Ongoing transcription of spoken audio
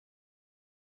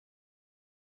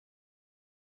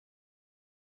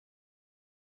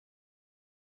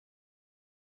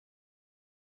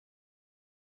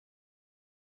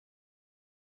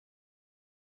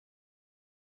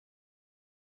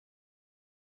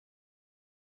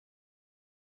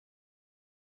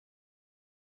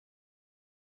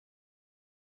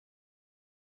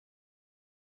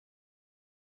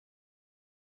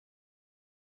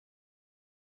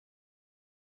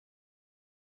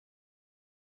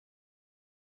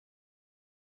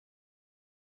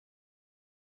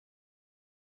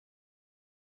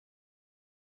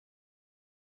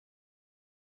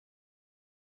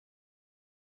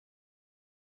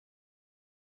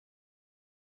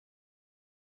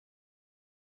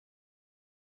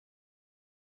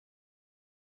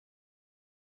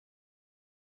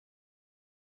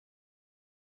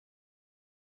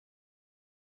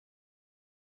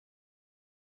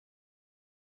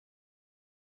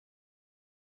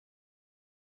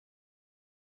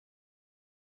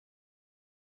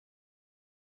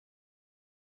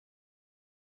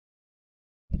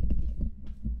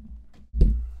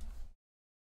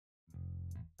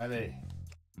Allez.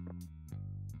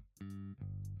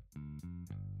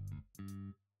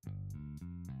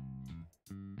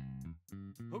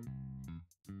 Hop.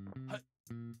 Hai.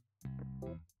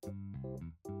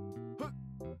 Hop.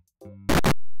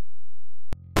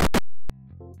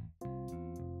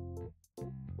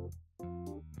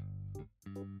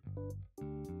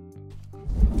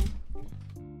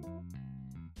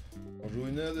 On joue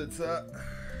une heure de ça.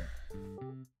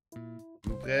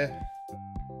 Vous prêts?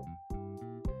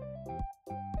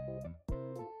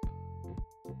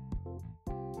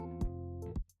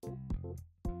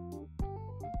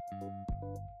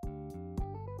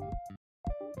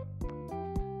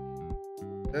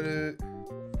 Salut!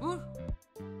 Ouh.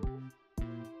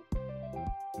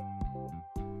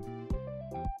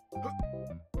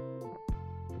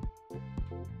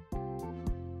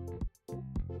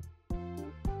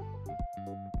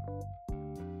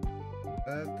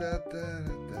 Ta ta ta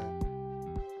ta.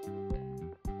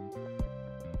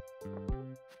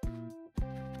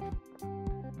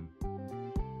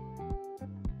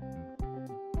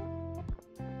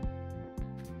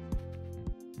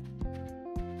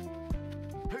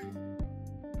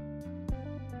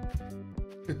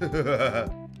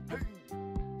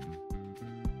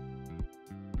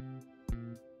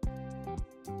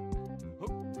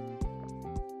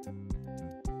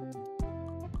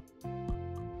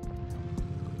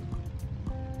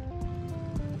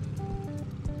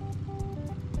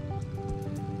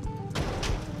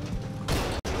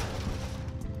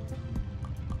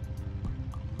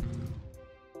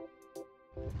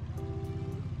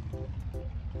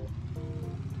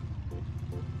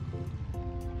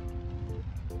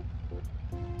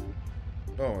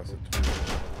 Bon, on va se trouver.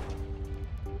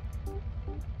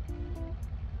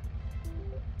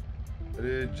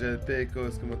 Salut,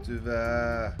 Jelpecos, comment tu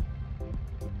vas?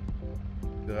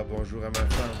 Tu diras bonjour à ma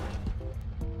femme.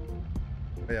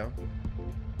 Rien.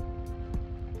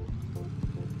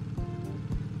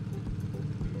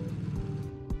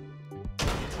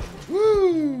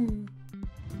 Wouh!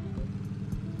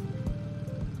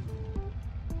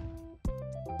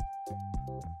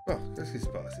 Oh, qu'est-ce qui se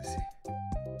passe ici?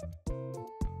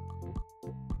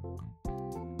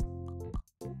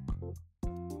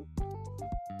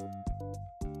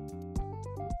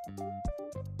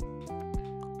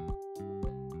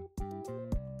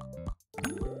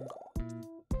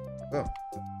 Oh.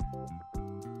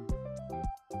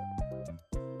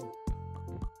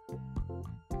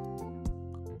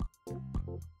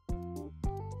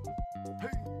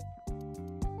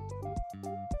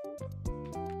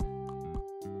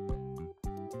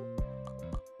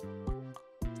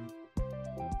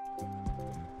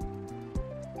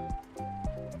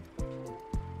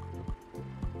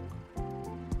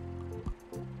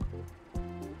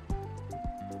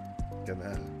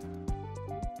 Canal.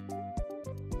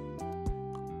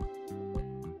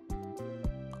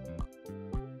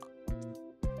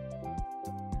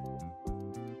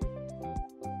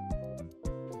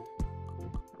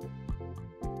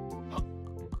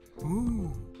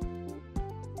 Ouh.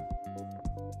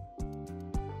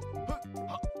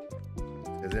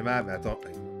 Très aimable, mais attends.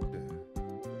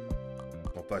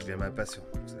 Bon, pas, je viens m'impatient.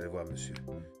 Vous allez voir, monsieur.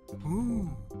 Ouh.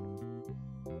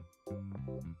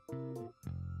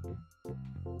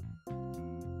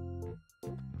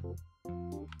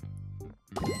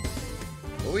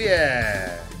 Oh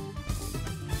yeah!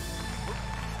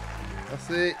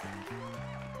 Merci.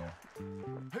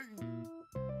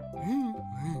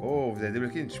 Oh, vous avez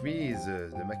débloqué une chemise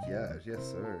de maquillage.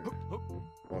 Yes, sir.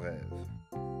 Mon rêve.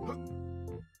 Oh,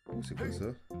 c'est quoi ça?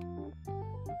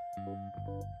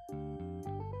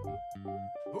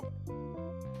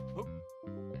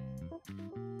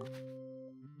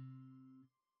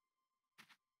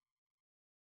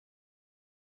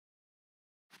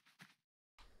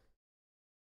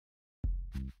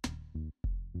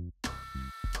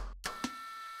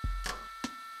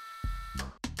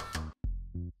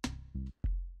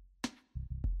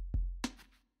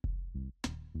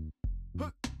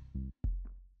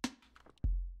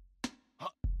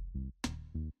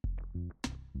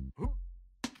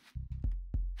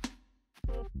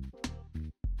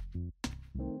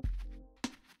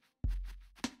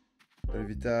 Salut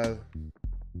Vital.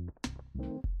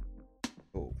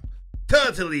 Oh.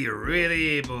 Totally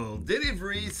reliable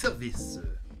delivery service.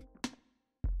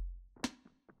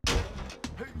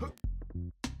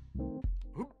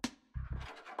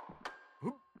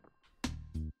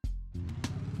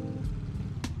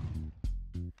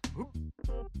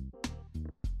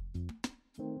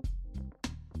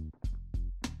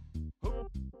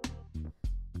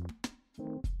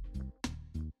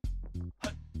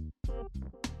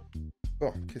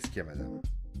 Bon, qu'est-ce qu'il y a, madame?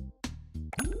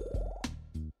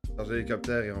 Chargez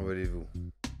l'hélicoptère et envolez-vous.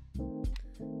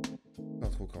 Pas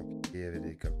trop compliqué avec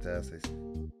l'hélicoptère.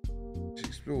 J'ai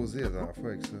explosé la dernière fois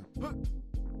avec ça.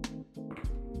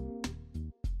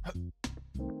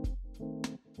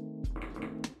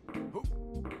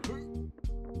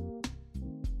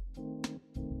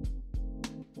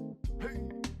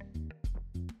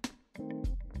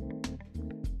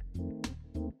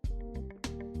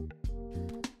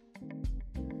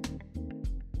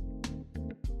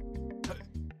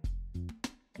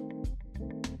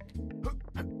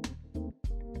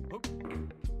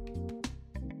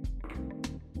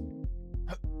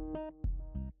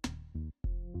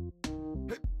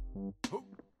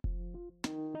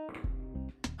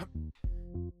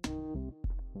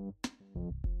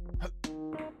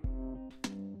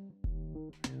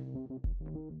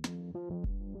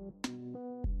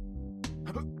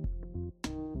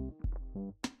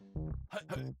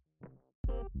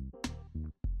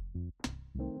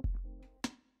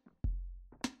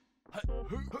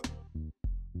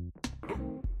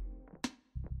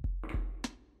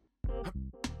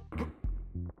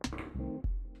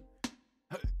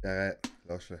 Arrête,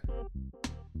 lâche-le.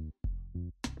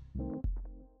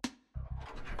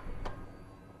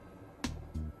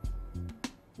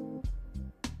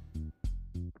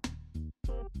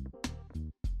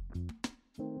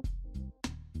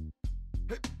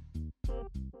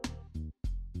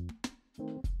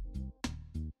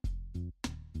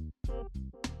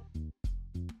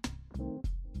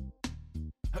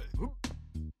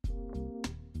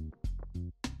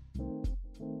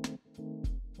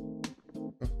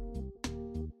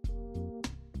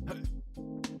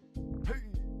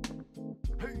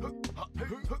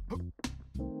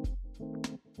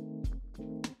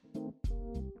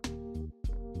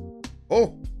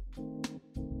 Oh!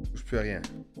 Je touche plus à rien.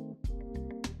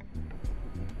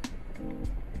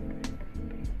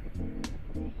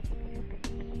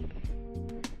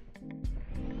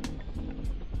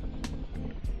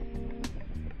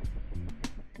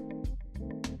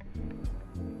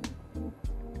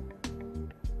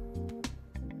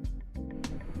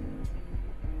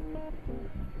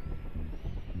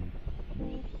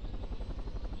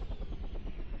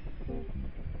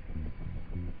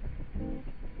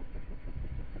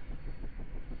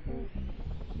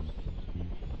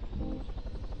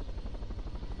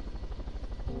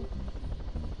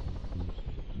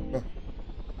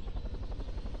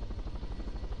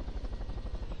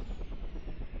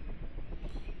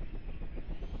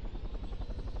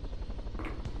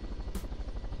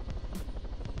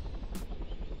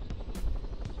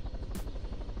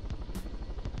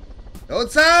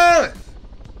 L'autre sens!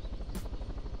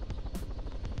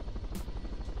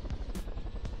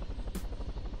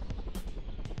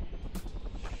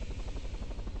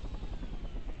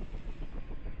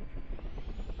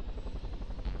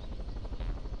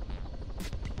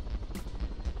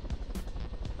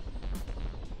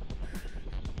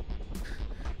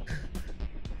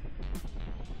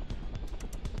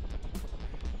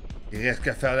 Il reste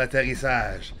qu'à faire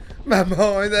l'atterrissage.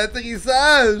 Maman, un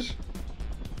atterrissage!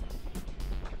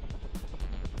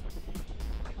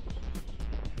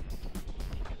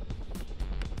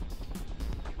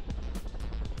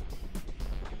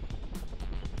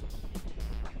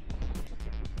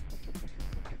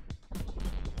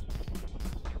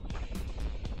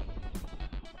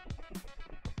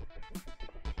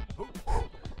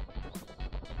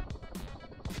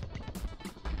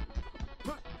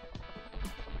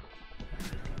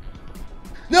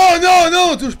 Non, non,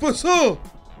 non, touche pas ça!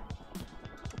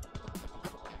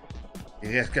 Il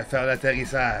reste qu'à faire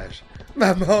l'atterrissage.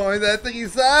 Maman, un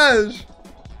atterrissage!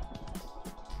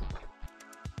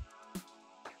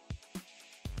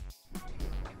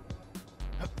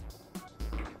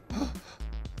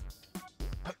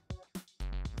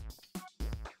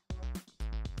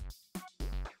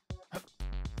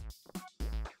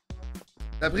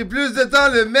 Ça a pris plus de temps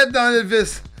de le mettre dans le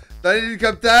vis, dans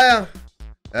l'hélicoptère.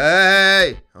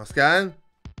 Hey! On se calme.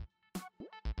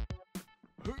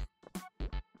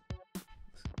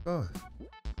 Oh.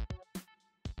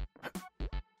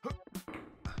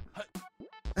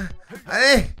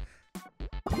 Allez!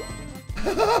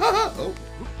 Oh!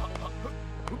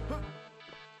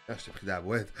 Ah, je t'ai pris dans la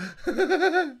boîte.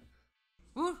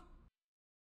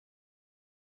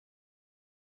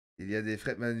 Il y a des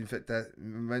frais de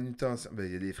manutention. Ben,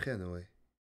 il y a des frais, non, ouais.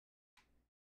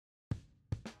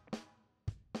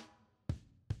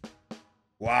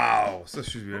 Wow! Ça, je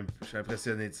suis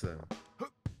impressionné de ça.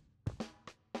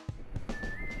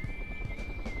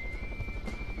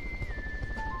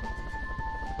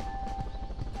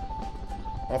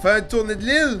 On fait une tournée de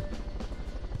l'île?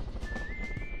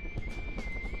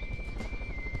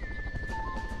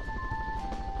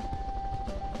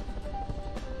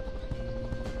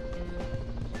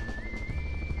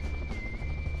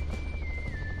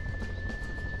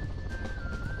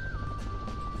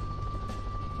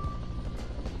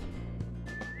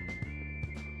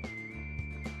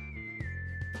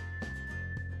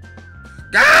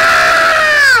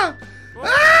 Ah!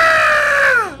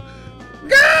 Ah!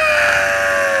 Ah!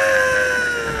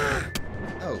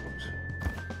 Ouch.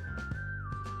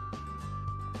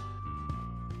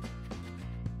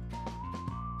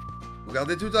 Vous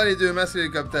gardez tout le temps les deux masques et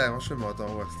l'hélicoptère. Moi, je fais mon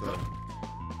ton, ouais, c'est ça.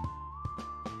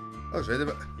 Oh, je vais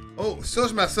de... Oh, ça,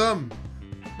 je m'assomme.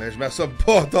 Mais je m'assomme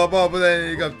pas, t'en pas dans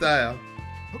l'hélicoptère.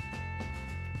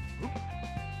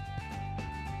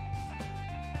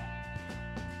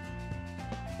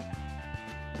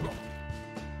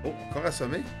 Oh, encore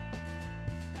assommé.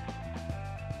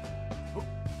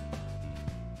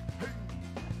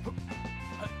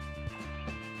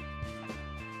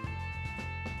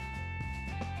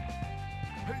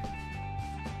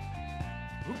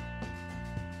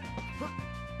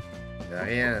 Y'a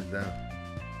rien là-dedans.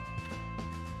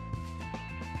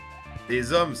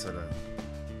 Des hommes, ça, là.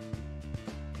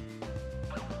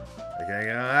 Avec un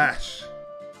grand H.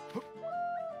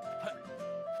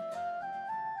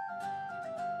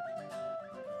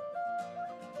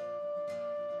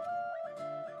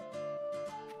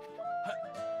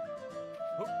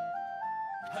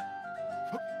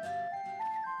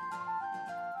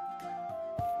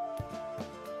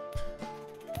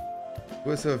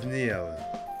 Où ça va venir, là?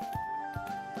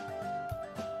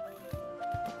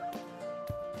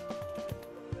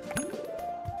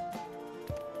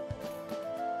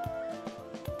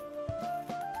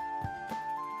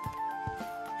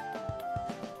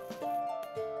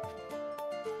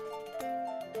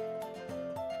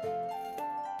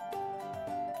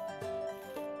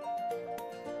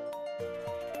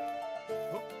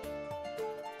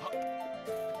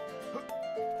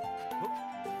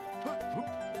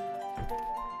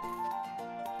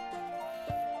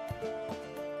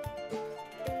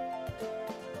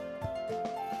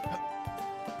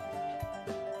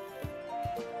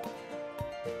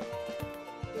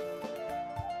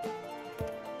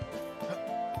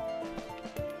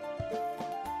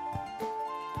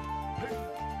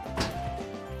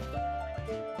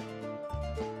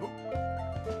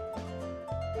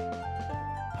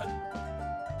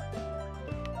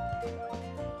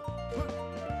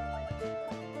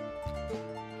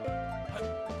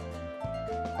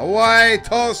 Ah ouais,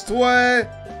 tasse-toi!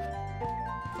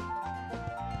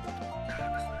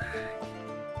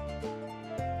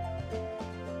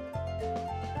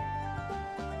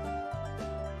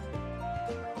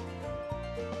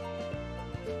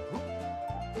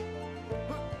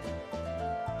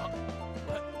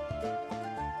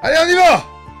 Allez, on y va!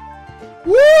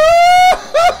 Wouhou!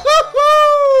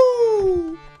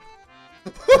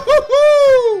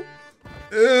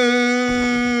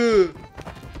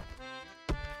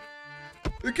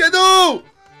 Le cadeau!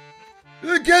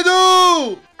 Le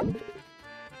cadeau!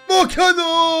 Mon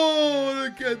cadeau! Le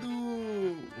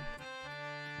cadeau!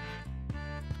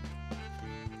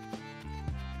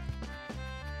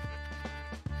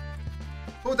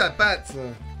 Oh, ta patte, ça!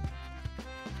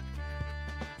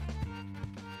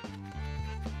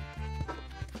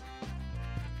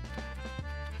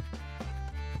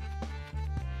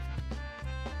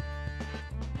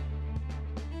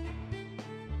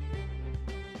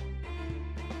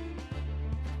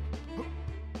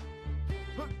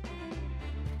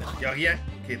 Y'a rien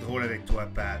qui est drôle avec toi,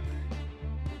 Pat.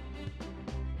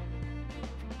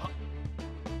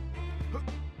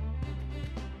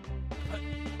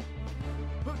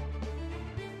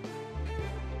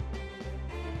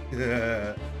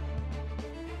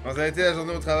 Comment ça a été la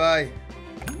journée au travail?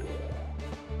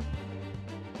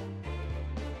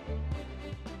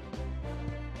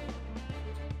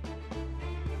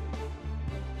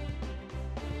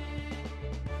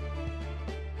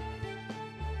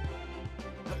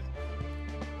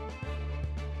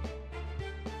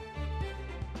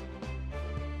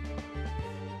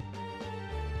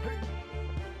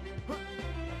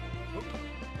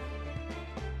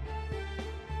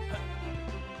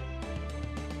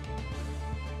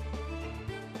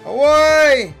 Ah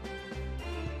ouais!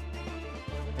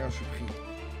 Non, je suis pris.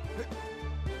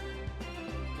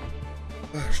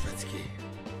 Ah, je suis fatigué.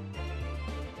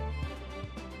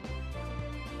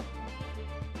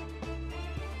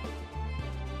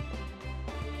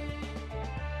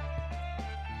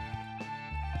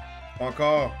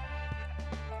 Encore.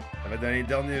 Ça va être dans les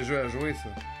derniers jeux à jouer, ça.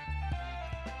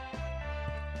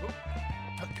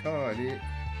 Allez.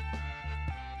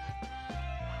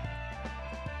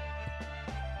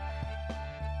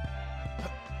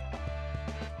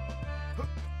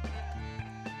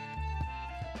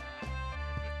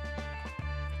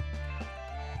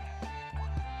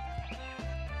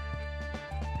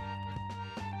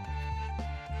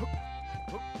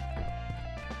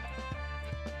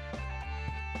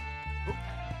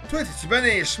 Toi, t'es-tu bien dans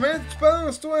les chemins, tu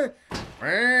penses, toi?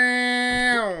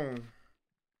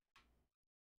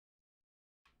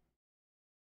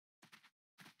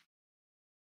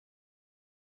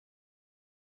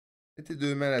 Mets tes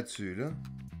deux mains là-dessus, là.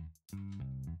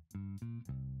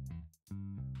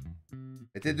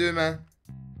 Mets tes deux mains.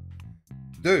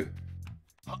 Deux.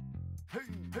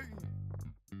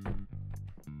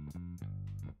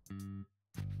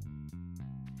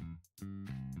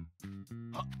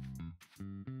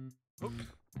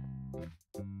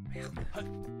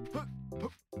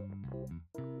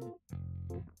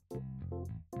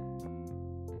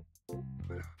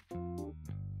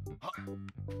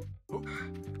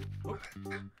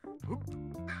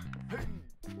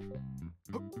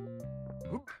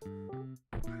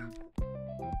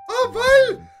 Oh,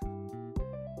 vol!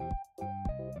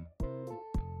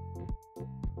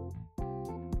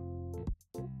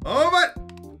 Oh, vol!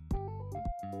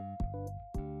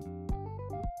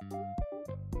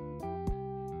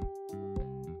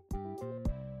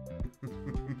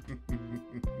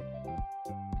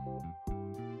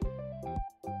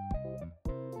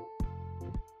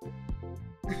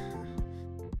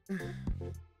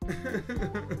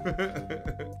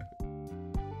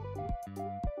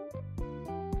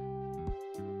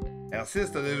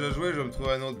 R6, t'as déjà joué, je vais me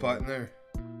trouver un autre partner.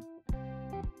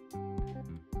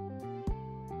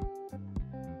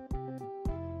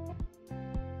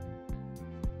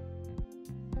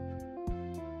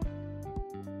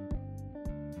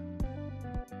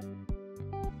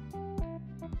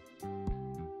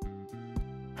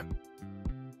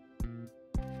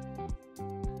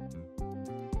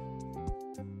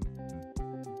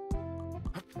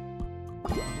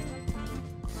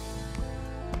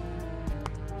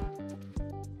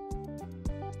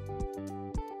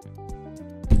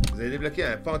 Vous avez débloqué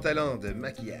un pantalon de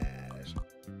maquillage.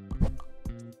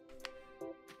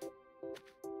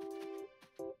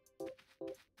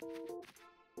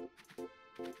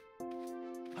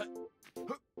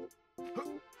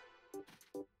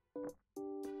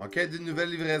 En quête d'une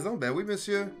nouvelle livraison? Ben oui,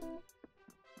 monsieur.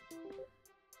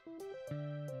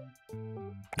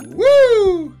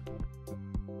 Wouh!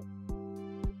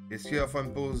 Les skieurs font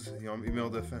une pause. Ils ont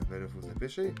humeur de faim. Ben là, faut se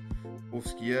dépêcher. Pauvres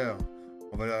skieurs.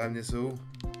 On va leur amener ça où?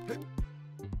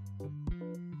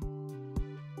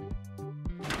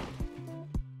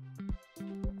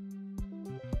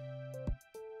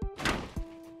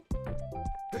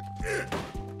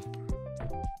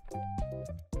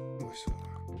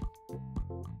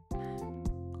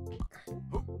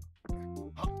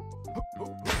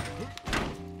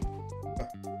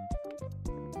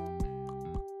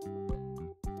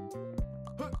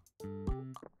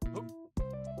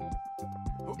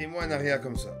 Et moi en arrière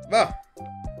comme ça. Bon!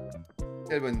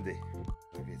 Quelle bonne idée.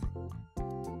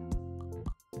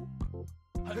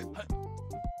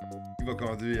 Qui va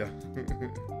conduire?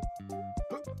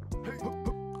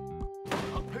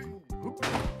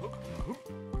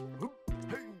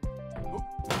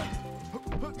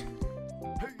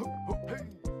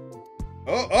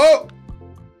 Oh! Oh!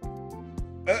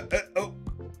 Oh!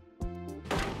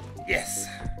 Yes!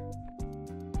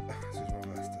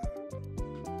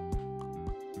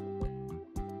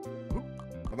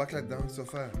 Embarque là-dedans, ça va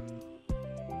faire.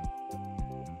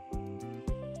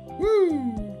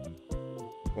 Wouh!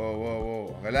 Wow, wow,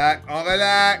 wow. On relaxe, on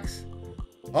relaxe!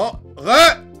 On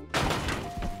relaxe!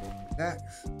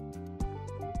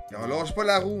 Et on lâche pas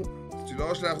la roue. Si tu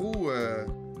lâches la roue,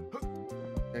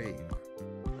 hey.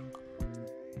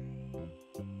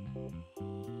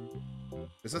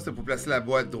 Mais ça, c'était pour placer la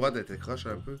boîte droite, elle t'accroche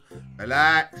un peu.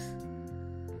 Relax!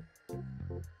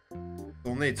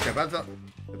 Tourner, es-tu capable de faire?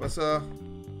 C'est pas ça.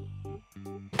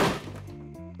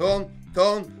 Tourne,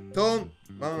 tourne, tourne.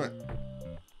 Bon, ouais.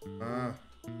 Ah.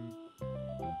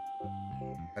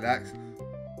 Relax.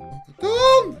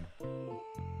 Tourne!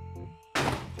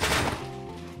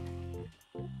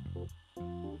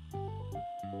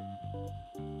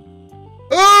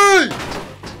 Hey!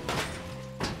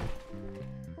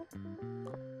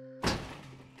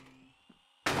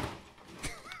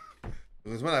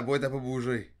 Heureusement, la boîte n'a pas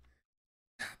bougé.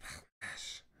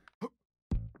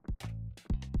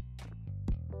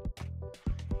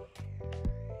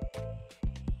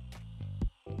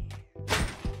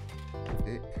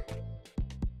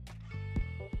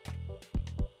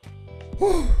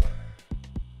 Ouh.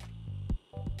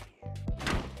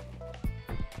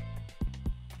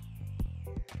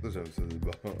 Ça, j'aime ça, c'est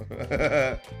bon.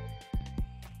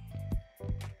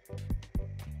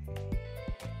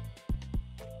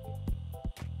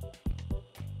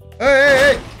 Hey,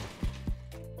 hey, hey!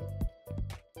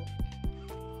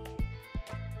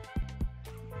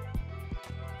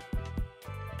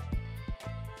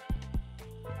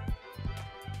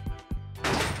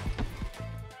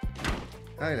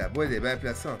 Ah, la boîte est bien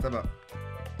placée en tabac.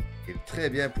 Elle est très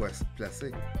bien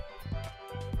placée.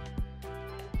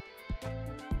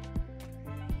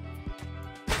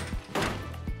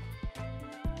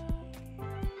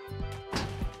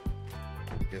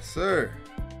 Bien sûr.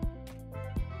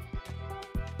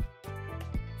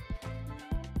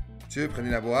 Monsieur,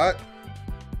 prenez la boîte.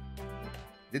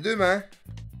 Des deux mains.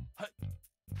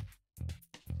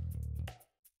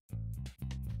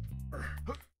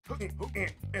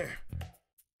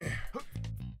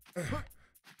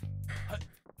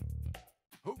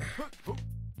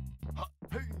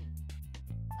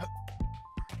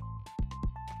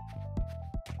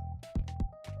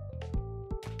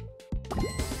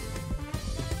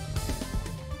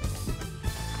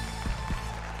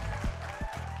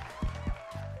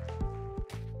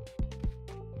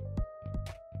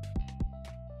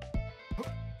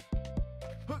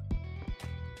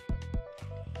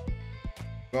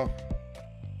 Bon.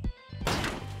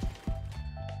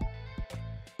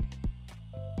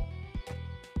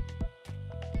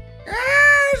 Ah!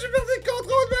 J'ai perdu le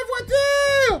contrôle de ma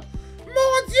voiture!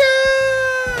 Mon Dieu!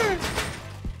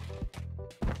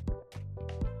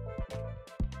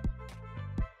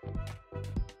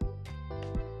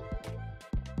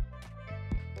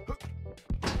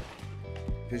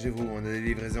 Dépêchez-vous, on a des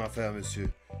livraisons à faire,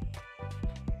 monsieur.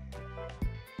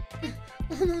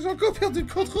 Oh non, j'ai encore perdu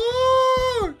le contrôle!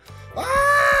 Ah!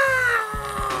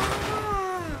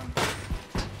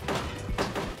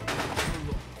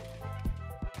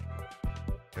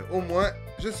 Au moins,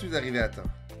 je suis arrivé à temps.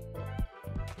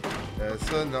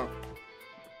 Ça, non.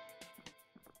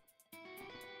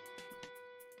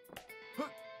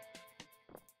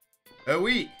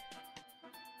 Oui!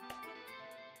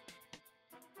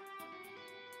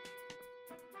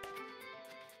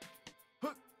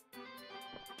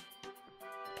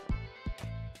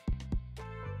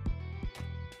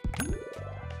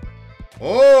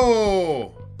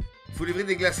 Oh! Il faut livrer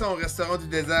des glaçons au restaurant du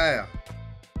désert.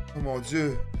 Oh mon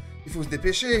Dieu! Il faut se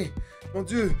dépêcher! Mon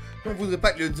Dieu! On voudrait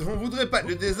pas que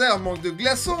le désert manque de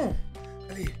glaçons!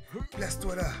 Allez,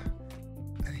 place-toi là!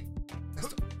 Allez,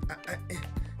 place-toi!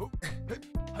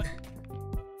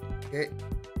 Ok.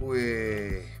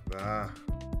 Oui. Bah.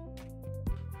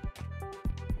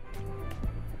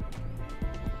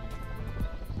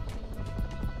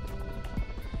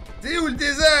 C'est où le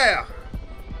désert?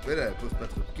 Mais là, pose pas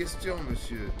trop de questions,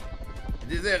 monsieur. Le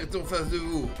désert est en face de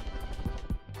vous.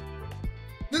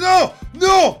 Non!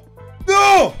 Non!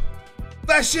 Non!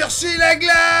 Va chercher la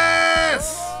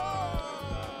glace!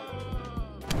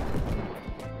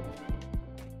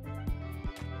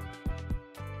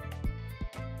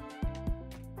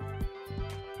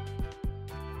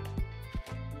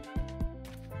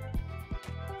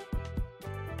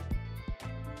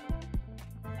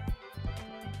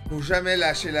 Faut jamais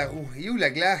lâcher la roue. Et où la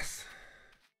glace?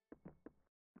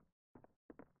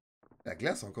 La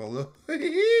glace encore là?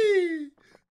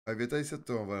 Ah, viens ici,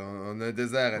 toi. On a un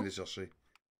désert à aller chercher.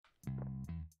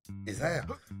 Désert?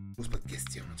 Pose pas de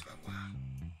questions, tu vas voir.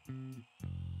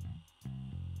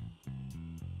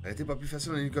 Arrêtez pas plus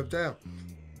facile en hélicoptère?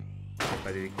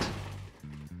 Pas d'hélicoptère.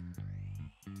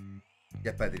 Y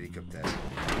a pas d'hélicoptère.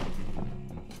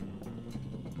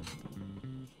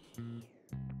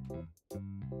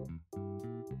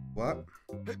 Quoi?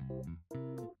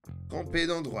 Trompé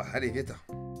d'endroit. Allez, viens-t'en.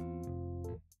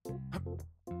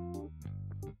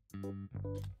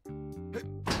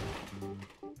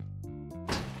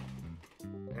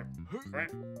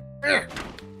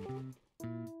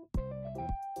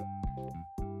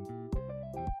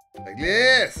 Ça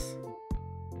glisse!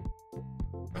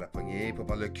 Pas la poignée, pas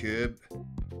par le cube.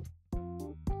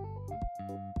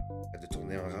 Arrête de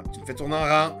tourner en rang. Tu me fais tourner en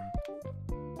rang.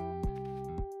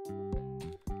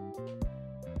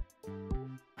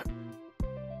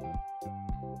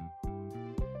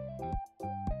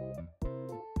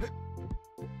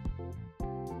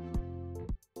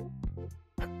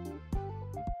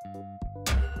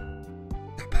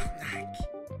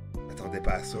 Attendez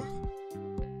pas à ça.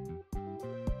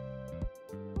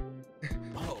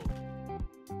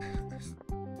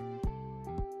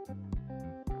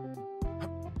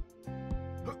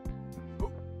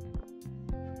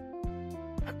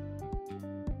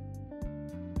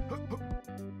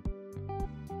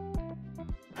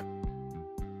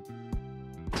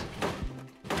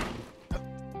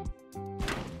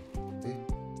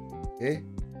 Et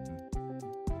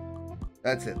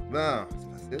that's it. Bon, c'est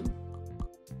facile.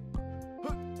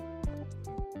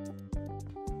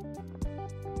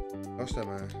 Lâche ta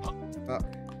main. Ah.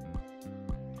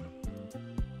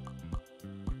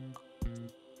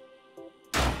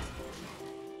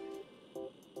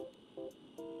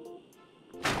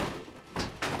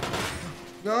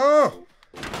 Non!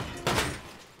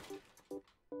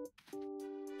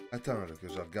 Attends, là, que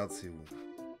je regarde c'est où.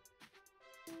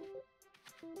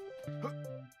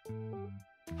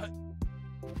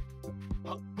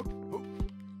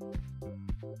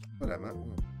 Pas la main.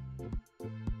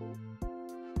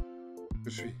 Où je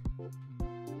suis?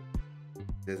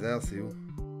 Désert, c'est où?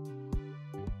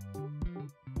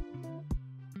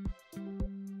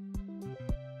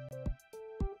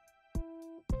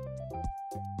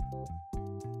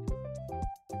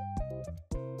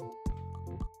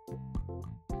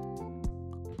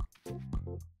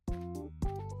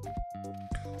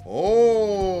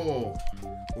 Oh!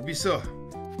 Oublie ça.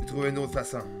 J'ai trouvé une autre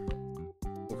façon.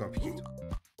 Pas compliqué, tout.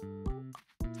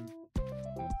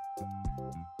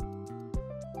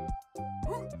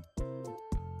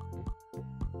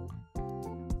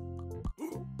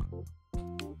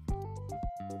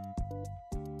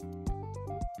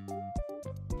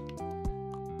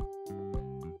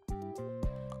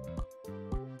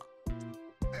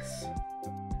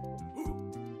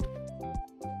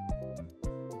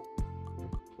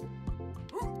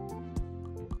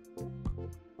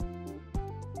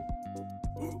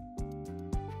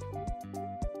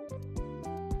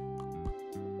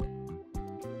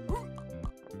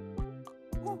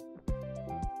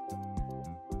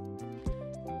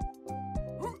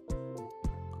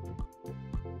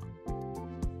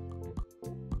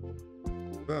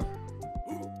 Bon.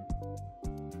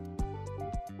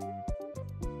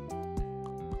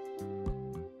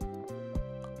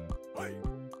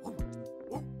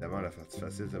 Évidemment, la partie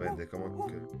facile, ça va être de comment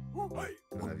que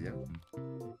un avion.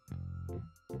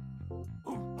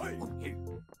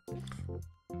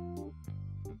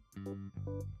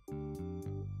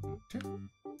 Tiens.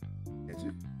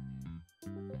 Viens-tu?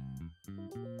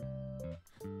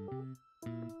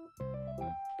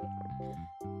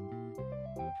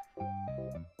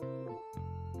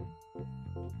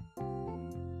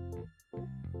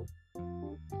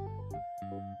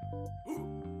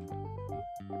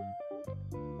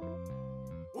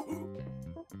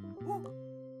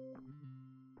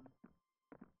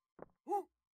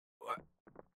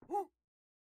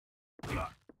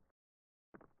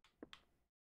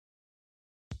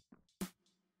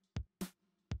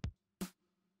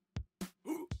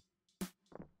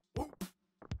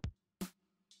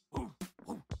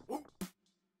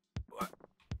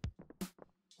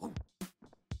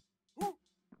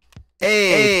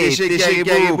 Hey, t'es chez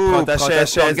Karibou, prends ta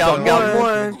chaise,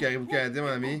 regarde-moi. Du Caribou Canadien, mon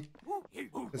ami.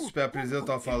 C'est super plaisir de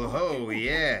t'en follow. Oh,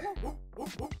 yeah!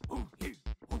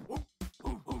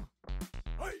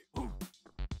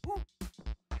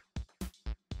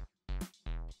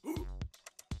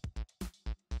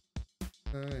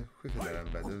 Pourquoi il fait de la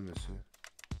lambadule, monsieur?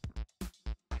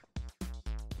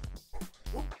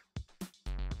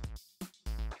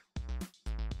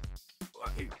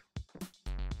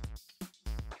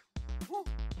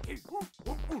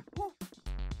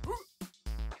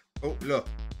 Oh, là!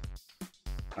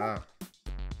 Ah!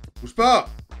 Bouge pas!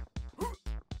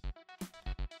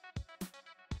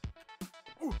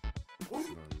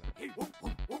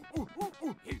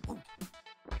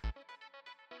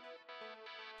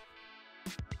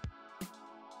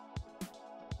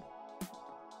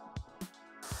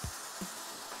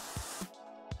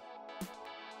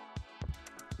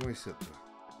 Oui, c'est toi.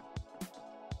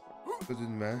 Pas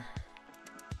d'une main.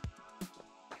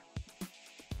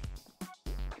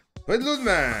 Pas de l'autre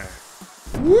main!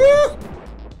 Wouh!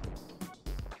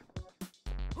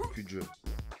 Plus de jeu.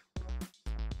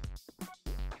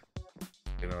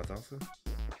 Elle entend ça?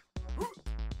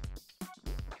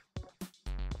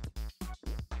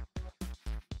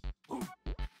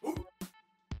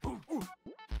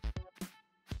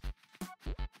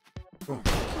 Oh.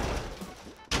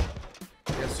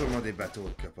 Il y a sûrement des bateaux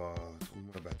quelque part.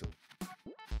 Trouve-moi un bateau.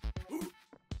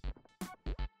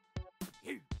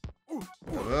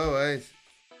 Ça va, ouais.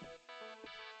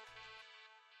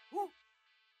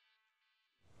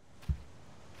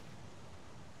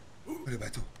 Oh, le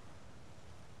bateau.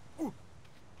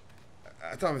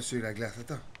 Attends, monsieur, la glace,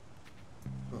 attends.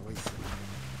 Oh, oui, ça.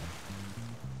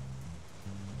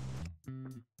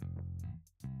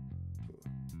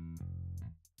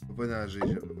 Faut pas nager,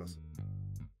 j'aime pas ça.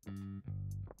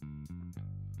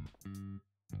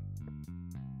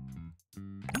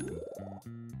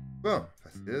 Bon,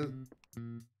 facile.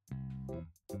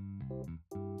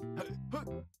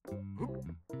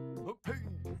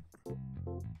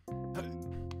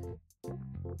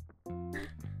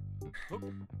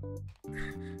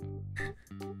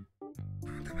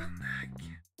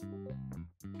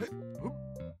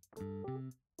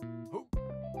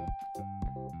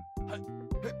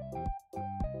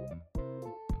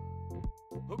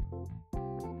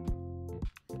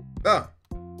 Ah!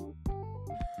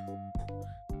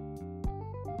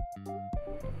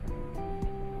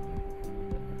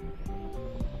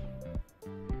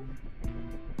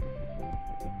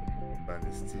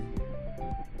 Honesty.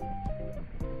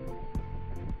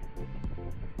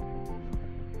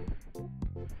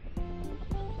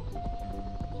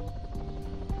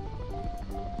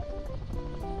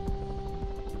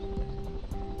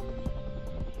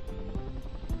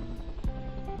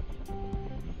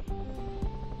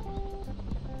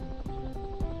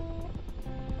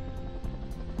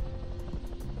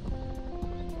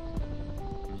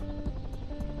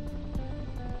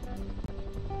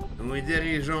 Nous nous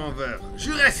dirigeons vers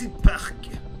Jurassic Park.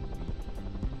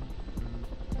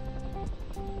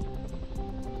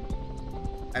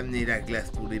 Amener la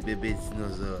glace pour les bébés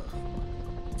dinosaures.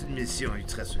 C'est une mission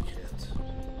ultra secrète.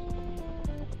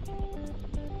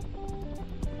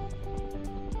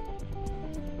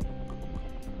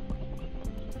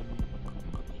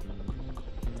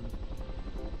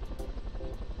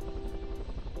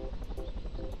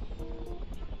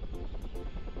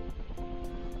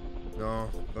 Non,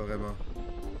 pas vraiment.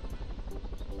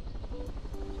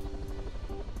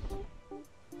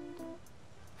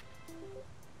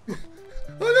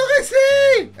 On l'a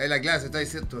réussi! Hey, la glace, c'est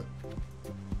ici, toi.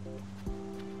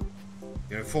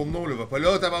 Il y a un fourneau, là. Va pas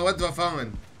là, ta barouette va fendre.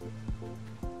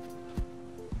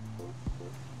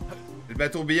 C'est le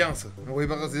bateau tourbillon, ça. On va y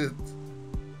passer vite.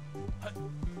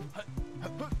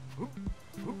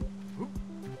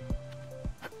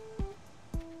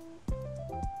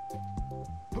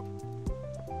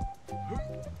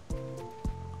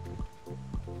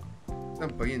 Ça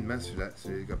me pogne une main sur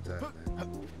l'hélicoptère.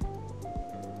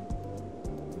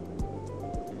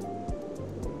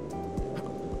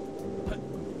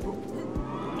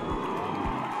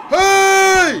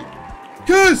 Hey!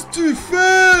 Qu'est-ce que tu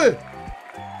fais?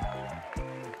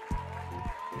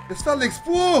 Laisse faire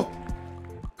l'exploit!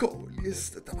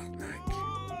 Colisse de tabarnak.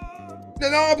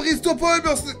 Non, non, brise-toi pas, un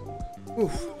burst.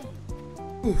 Ouf.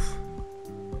 Ouf.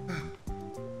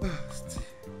 C'est...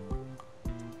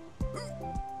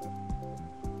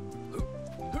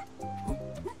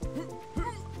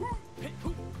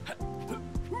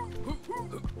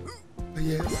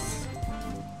 Yes.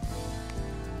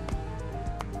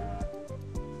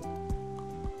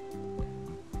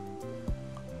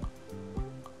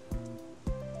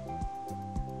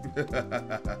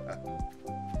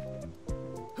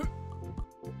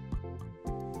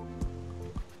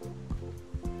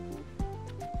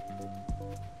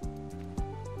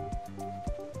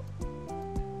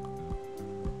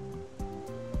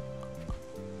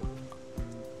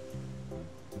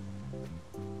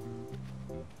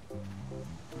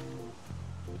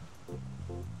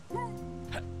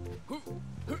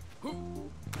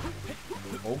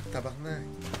 Oh, tabarnak.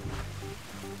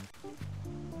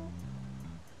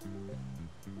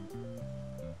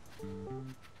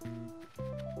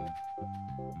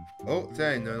 Oh,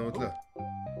 tiens, il y en a un autre là.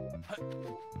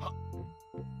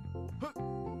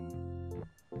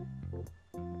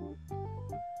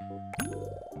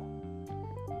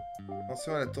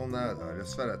 Attention à la tournade. Ah,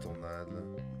 laisse faire la tournade, là.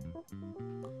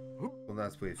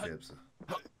 Tournade, c'est pas les faibles, ça.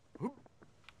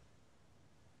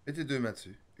 Mets tes deux mains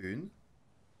dessus. Une.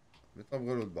 Mets ton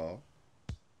bras l'autre bord.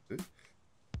 Deux.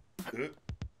 Deux.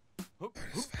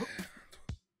 Laisse faire.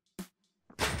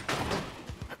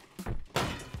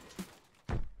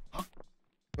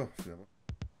 Oh, finalement.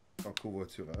 En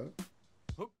covoitureur.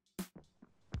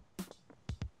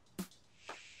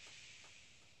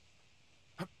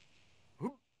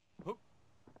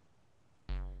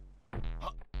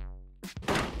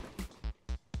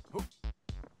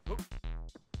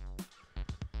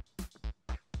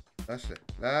 Lâche-le.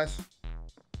 Lâche.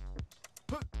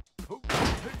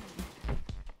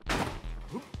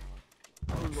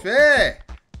 Fais!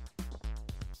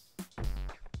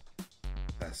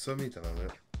 T'as assommé, t'as pas vrai.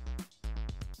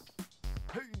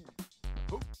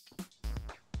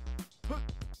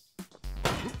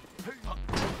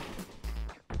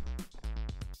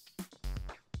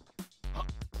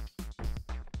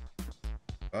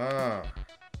 Ah.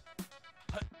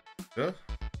 Là?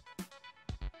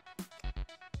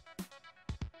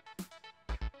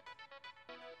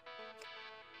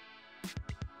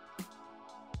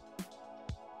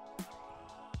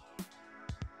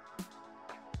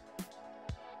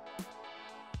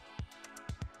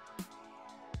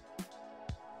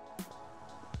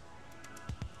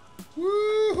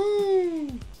 Wouhou!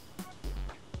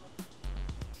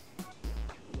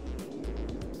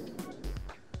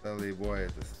 Dans les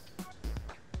boîtes.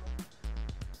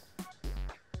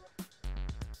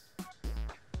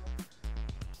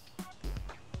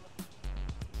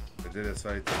 Je laisse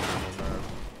faire les trucs normales.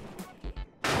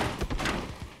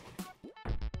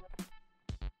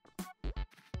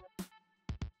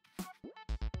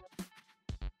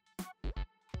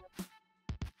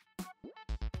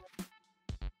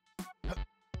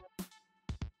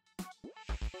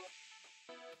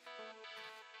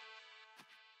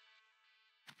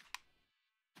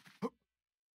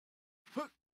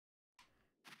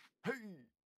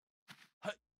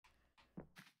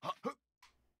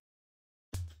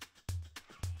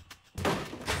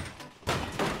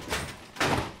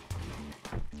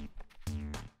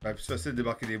 Ouais, plus facile de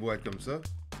débarquer des boîtes comme ça.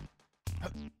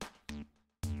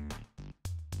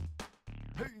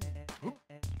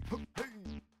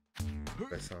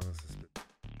 Ouais, ça se peut.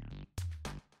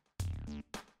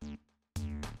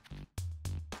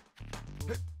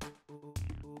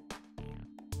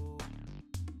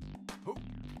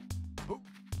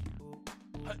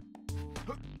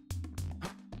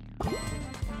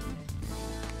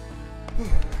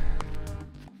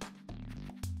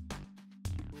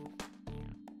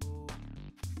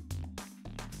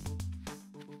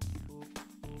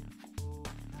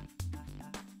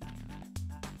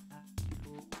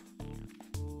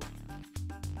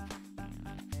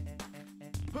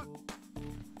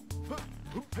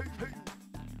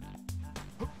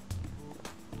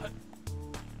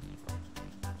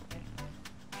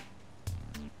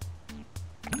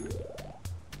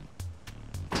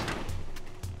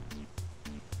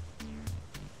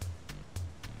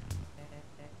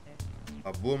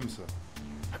 Ah, boum, ça.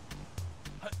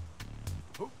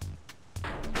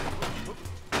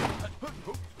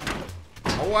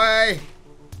 Ah ouais!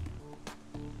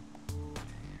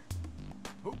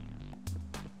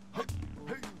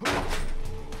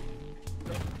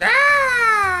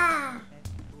 Ah!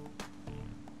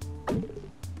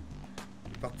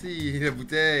 C'est parti, la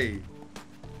bouteille.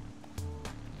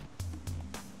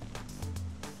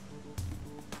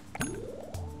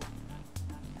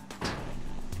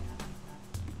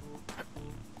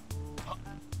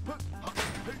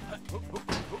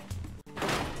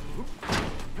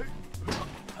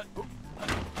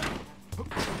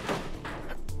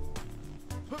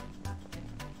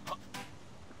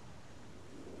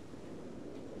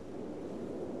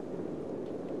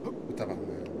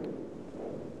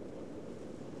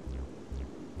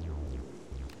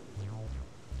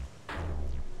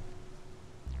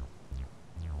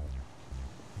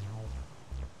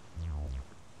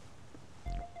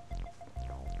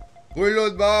 Roule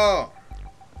l'autre bord!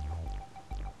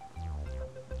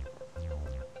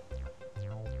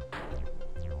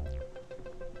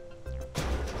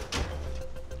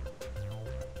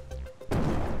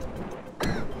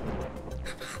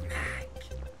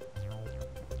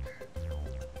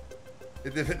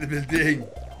 C'était fait le building!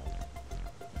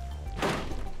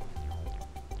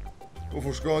 Oh, faut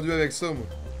que je conduise avec ça, moi.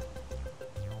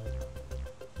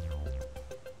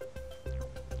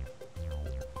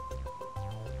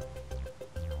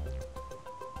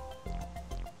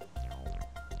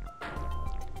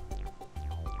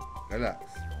 Relax.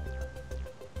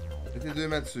 Mettez 2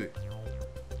 mains dessus.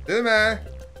 2 mains!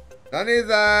 Dans les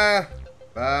airs!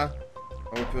 Bah,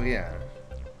 on peut rien.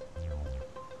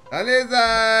 Dans les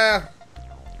airs!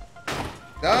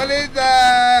 Dans les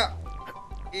airs!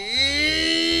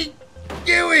 Et...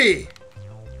 oui!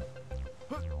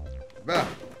 Bah.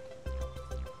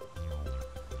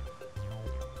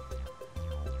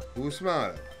 Doucement,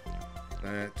 là.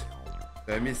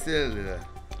 C'est un missile, là.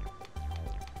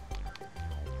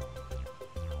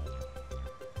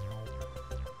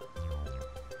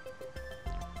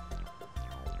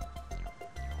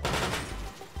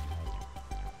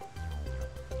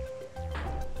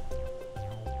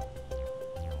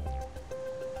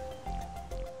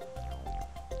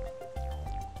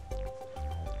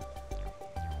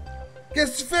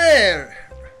 Qu'est-ce que tu fais?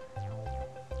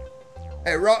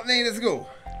 Hey, Rodney, let's go.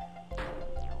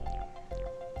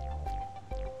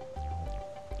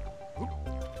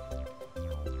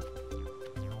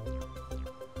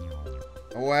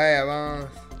 Ouais, avance.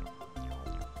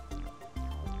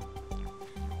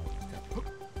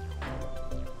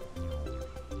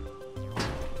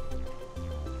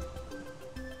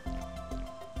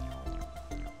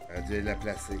 On a dû la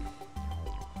placer.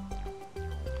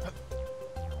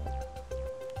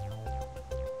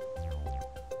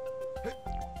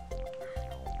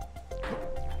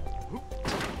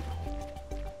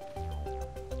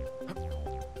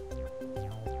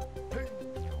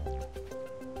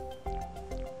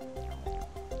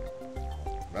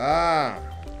 Ah!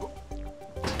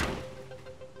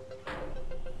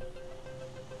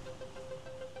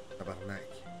 Tabarnak.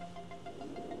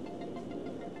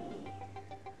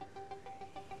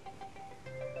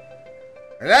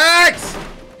 Relax!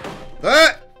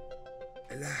 Relax.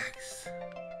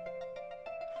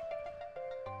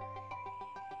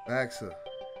 Relax, ça.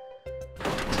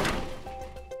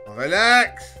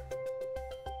 Relax!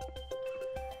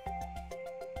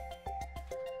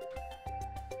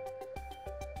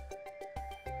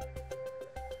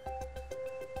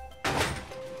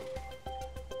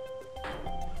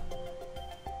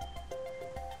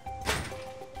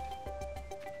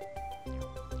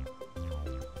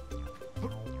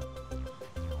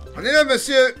 On est là,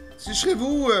 monsieur. Si je serais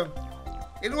vous,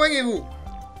 éloignez-vous.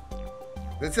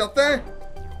 Vous êtes certain?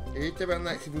 Et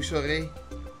tabarnak, si vous saurez,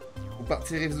 vous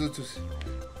partirez vous autres tous.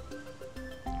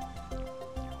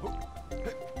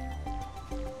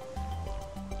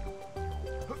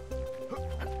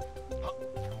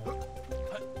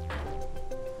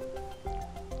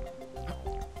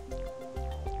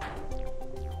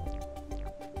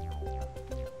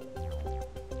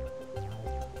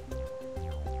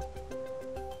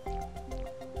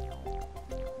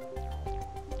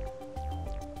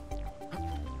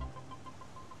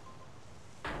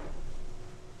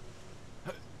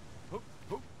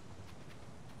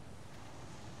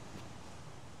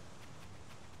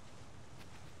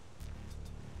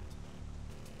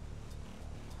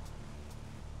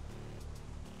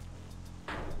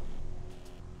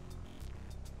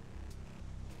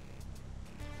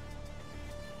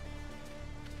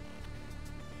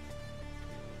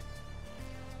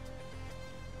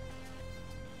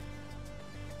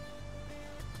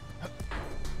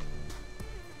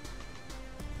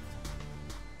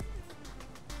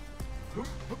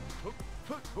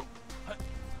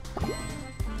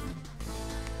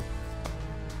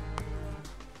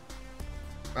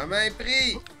 Ma main est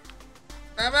prise!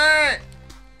 Ma main!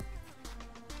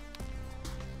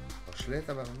 Lâche-les,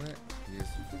 tabarnak. Bien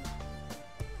sûr.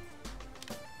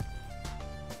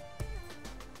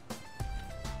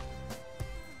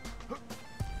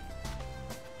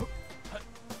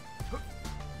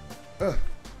 Ah!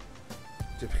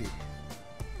 J'ai pris.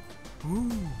 Ouh.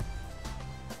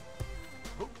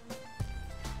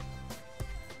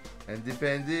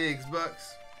 Indépendant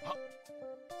Xbox.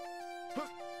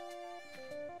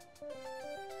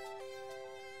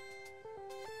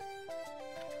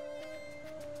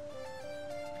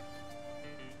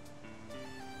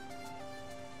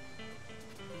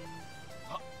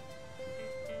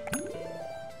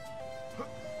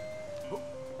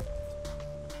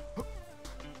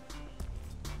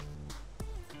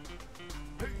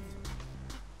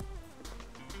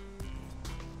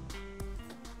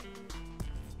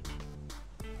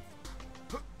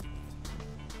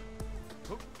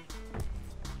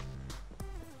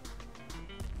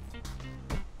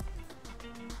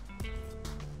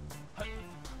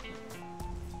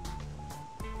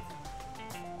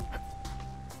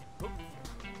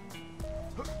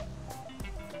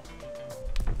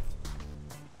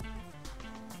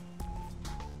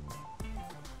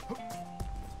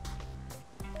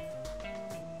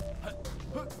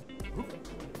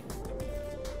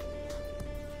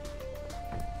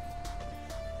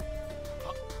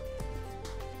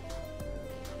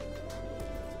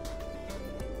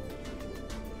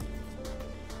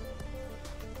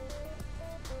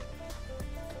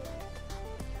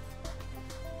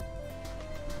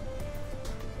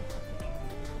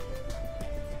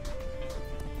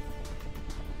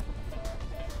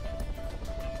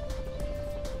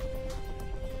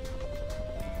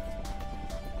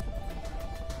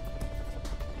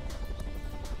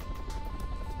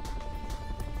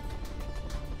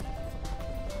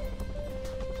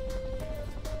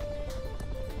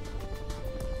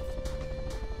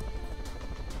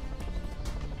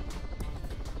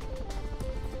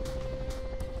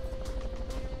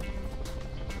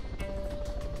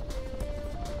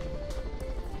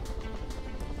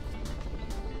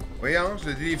 Voyons, je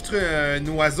délivre-tu un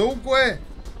oiseau, quoi?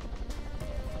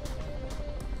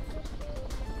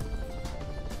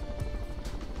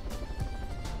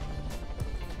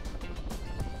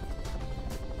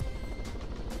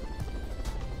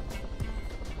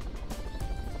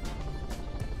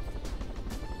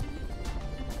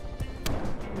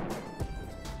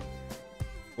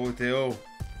 Oh, Théo.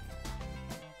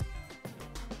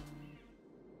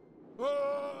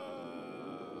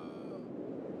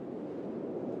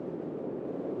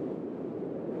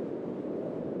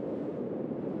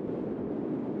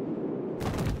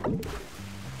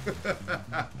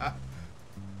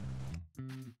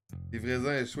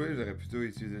 Livraison échouée, j'aurais plutôt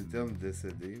utilisé le terme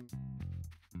décédé.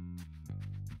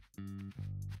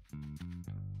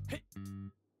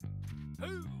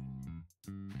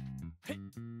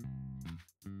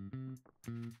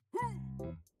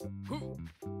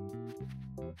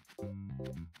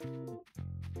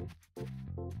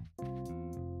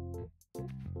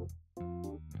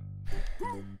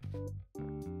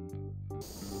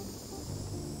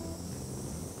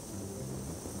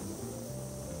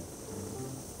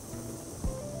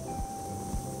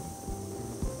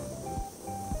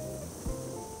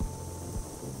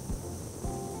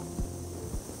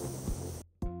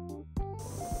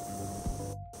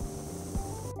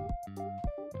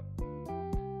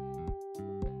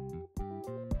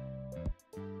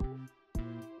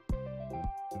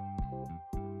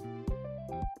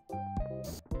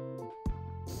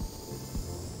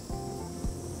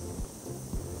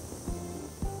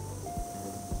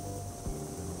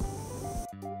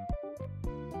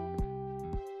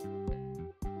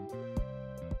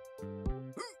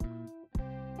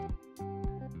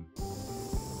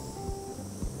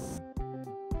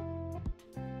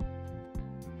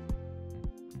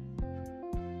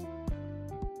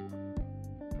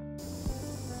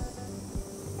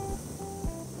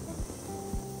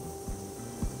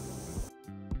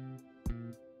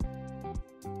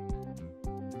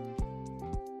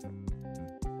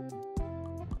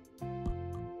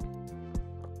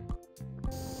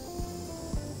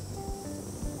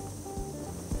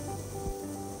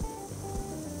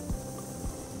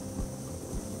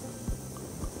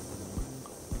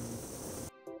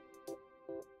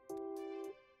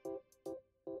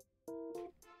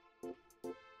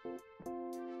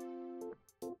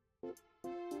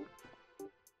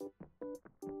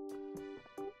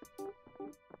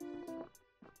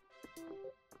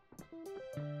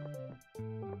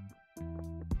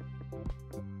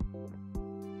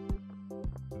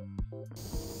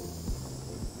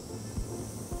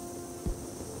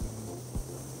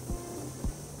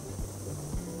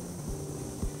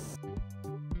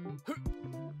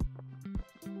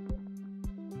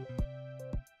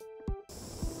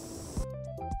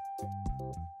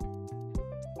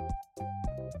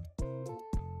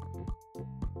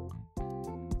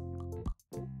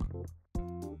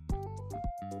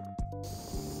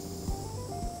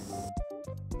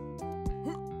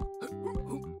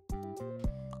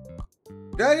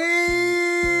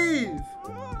 J'arrive!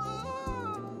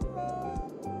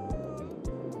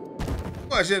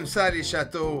 Moi, j'aime ça, les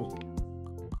châteaux.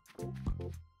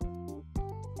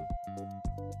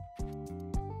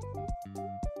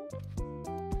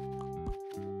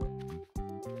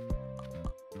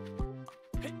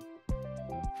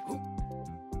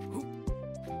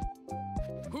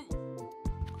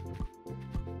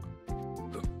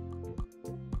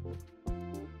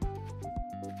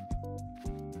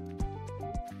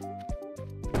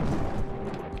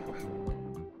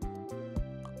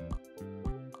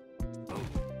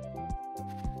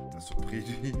 Surpris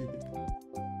lui.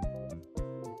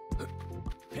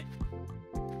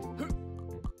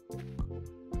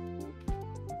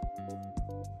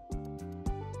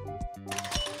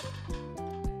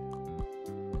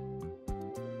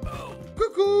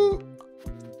 Coucou.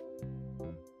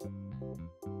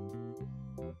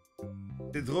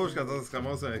 C'est drôle quand on se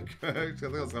ramasse un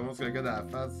quand on se ramasse quelqu'un dans la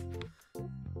face.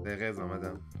 T'as raison,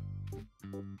 madame.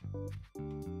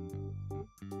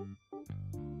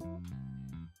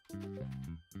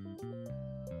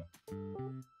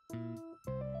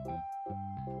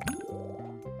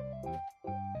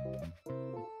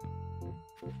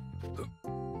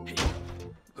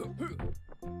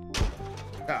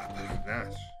 Ah,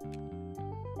 vache.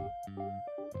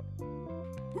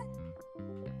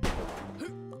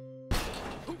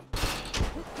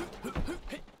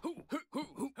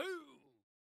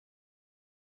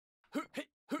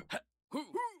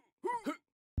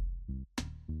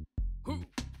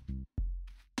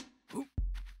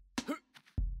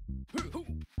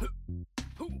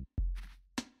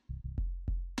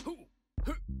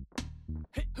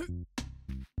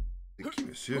 C'est qui,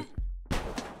 monsieur?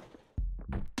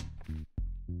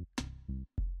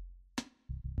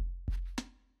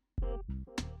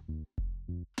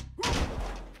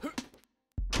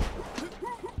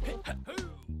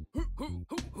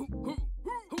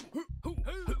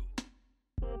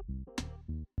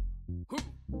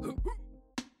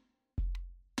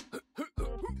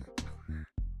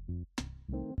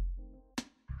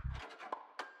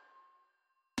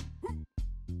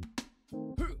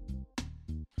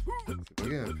 C'est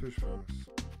bugué un peu, je pense.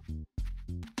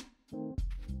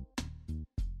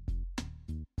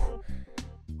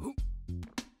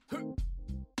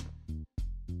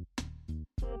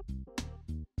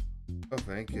 Oh,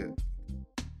 24.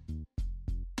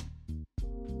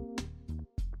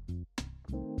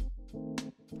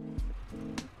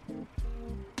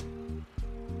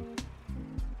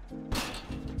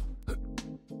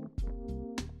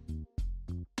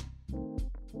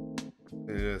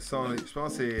 Le son, je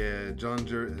pense que c'est Don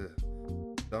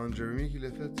Jeremy qui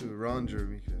l'a fait ou Ron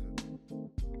Jeremy qui l'a fait.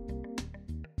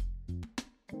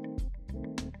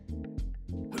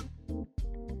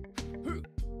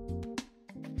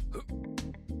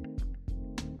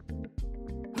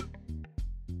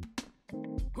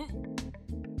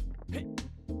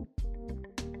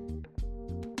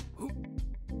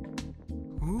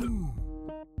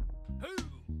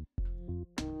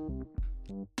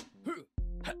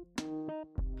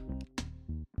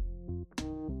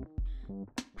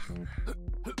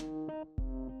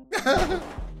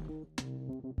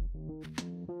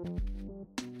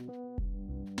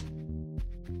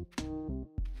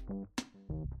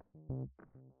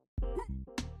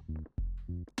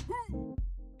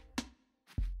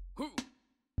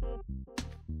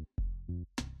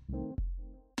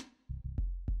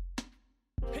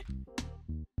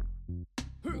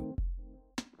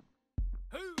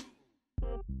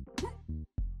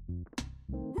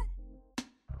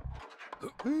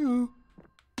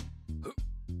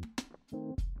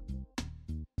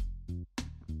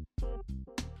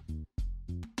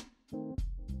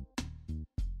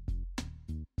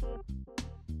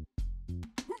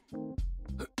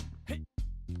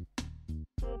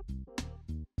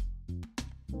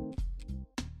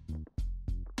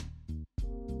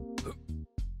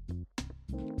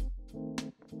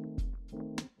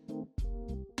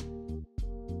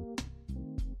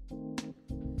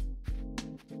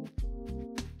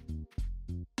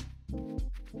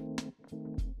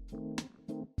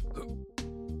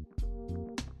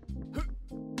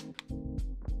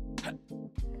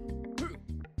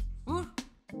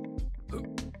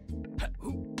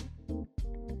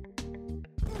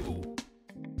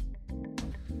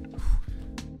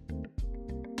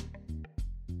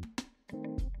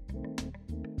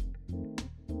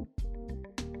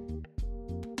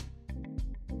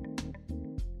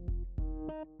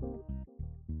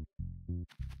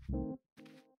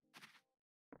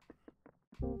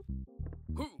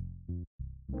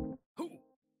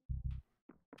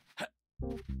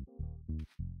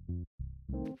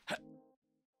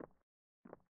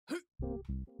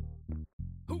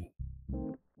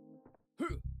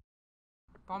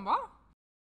 Combat?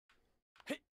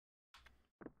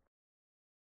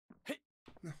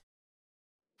 Non.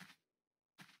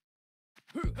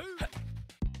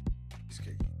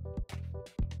 Escalier.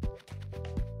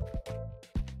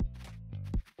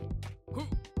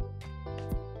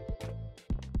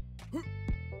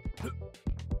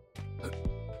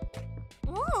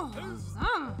 Oh,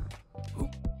 ah.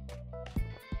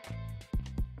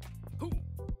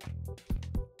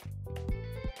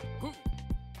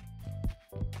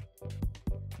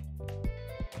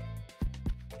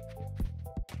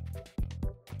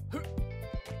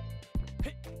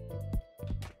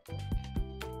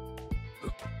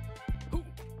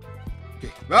 Ok,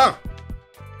 bon!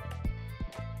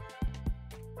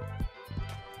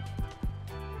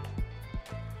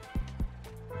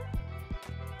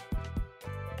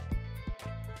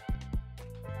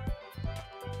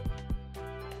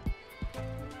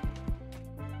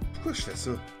 Pourquoi je fais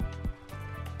ça?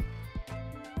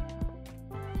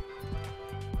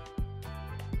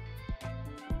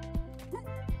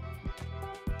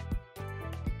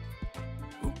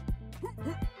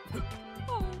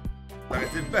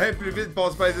 Arrêtez bien plus vite,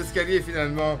 passe pas les escaliers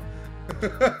finalement.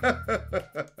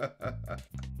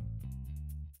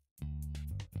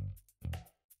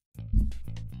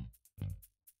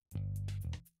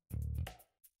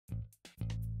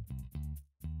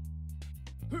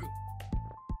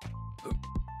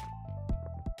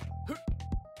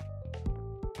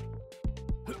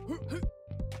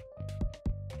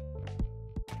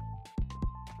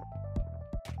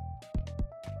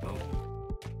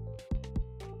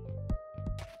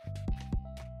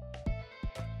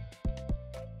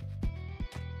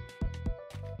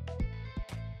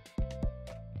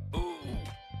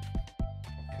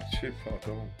 Je sais pas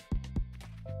encore.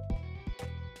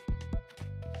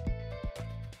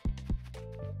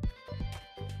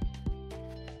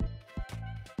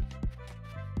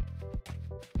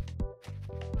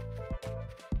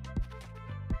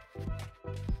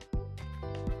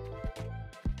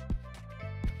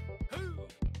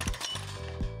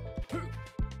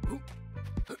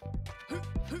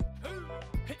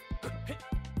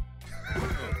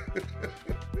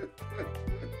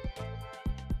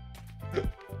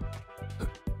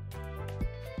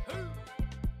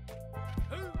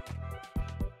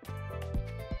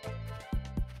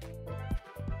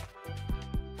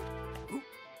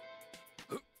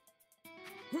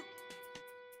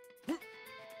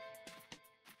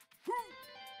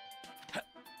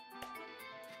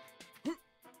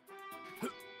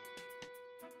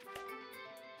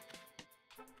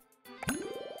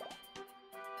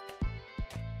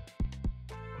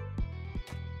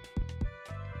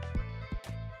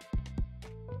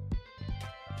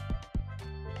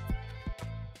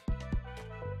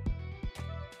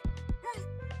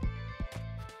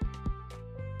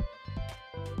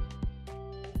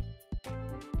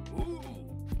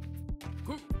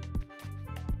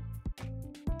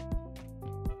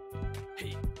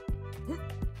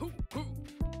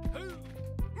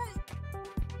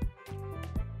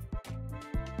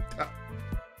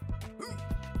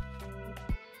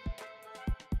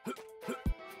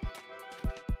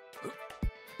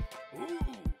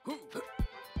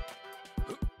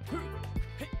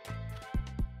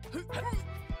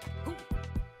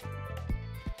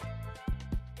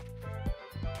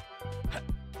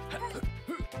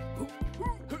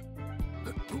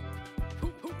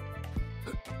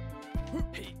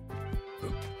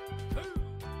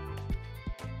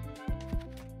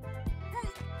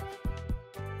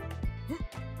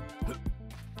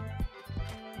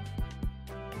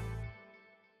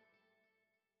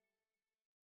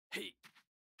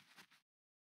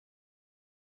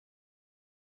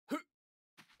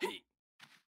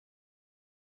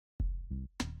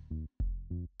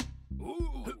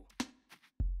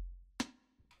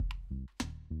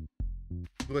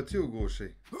 Droitier ou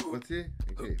gaucher? Droitier?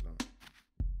 Ok, bon.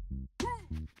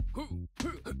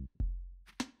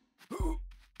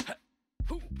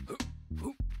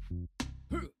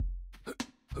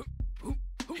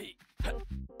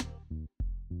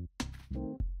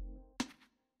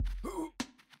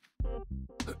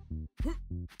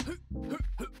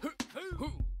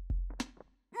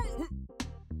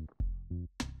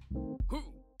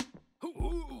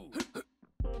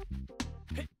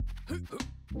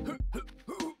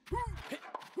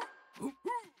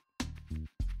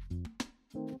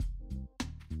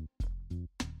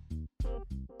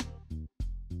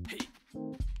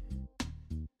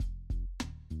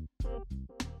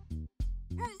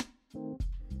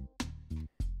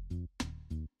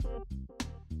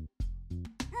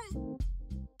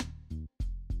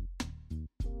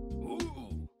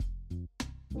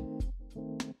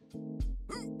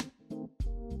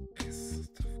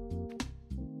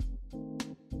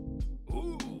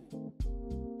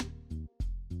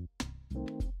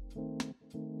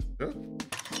 Là?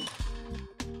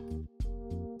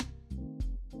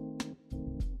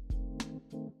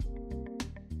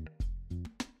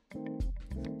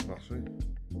 Marcher.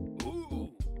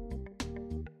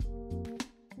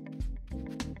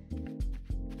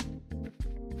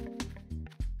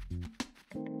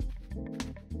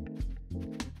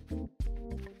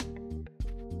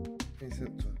 Ici,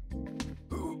 toi.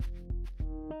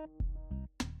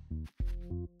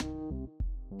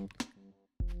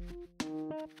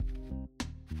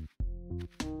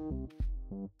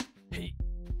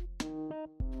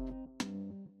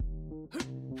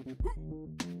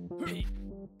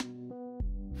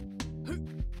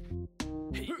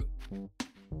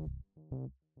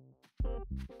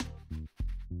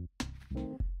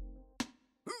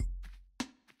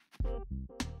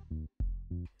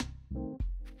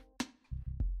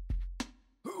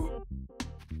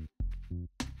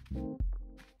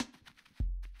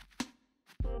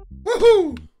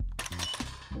 Wouhou!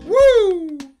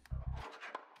 Wouh!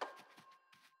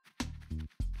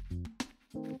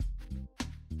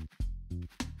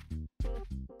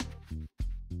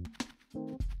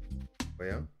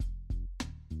 Voyons.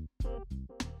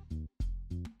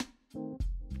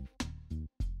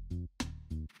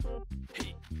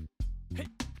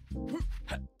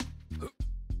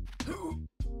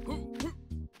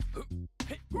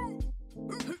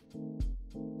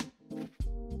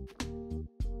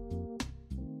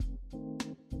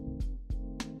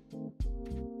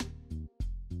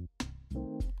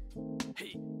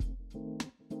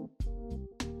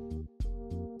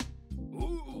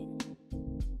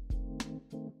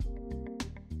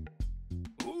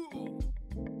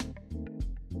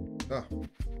 Ah.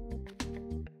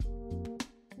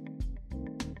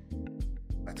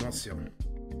 Attention.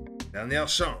 Dernière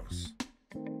chance.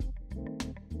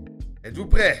 Êtes-vous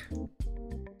prêts?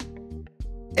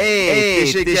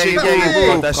 Hey, t'es chez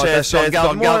Karibou, prends ta chaise,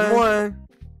 regarde-moi.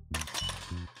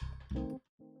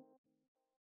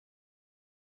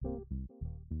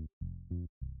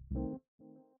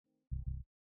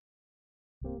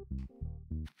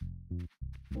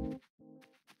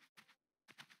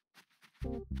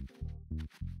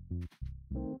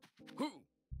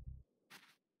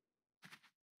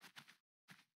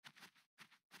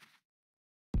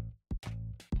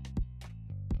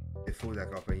 C'est faux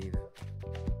d'accompagner, là.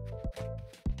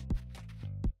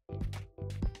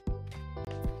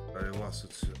 Je vais aller voir ça tout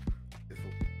de suite. C'est faux.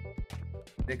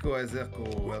 Neko Azerko,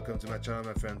 welcome to my channel,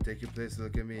 my friend. Take your place,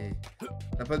 look at me.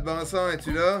 T'as pas de bon sens,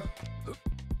 es-tu là?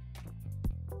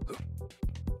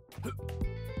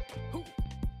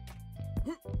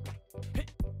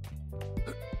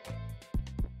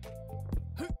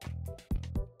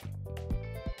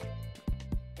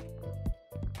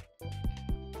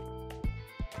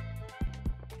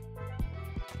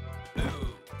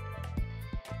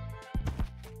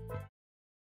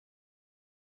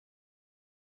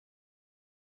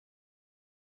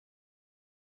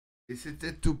 Et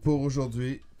c'était tout pour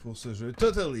aujourd'hui, pour ce jeu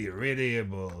Totally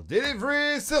Readable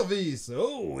Delivery Service.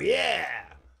 Oh yeah!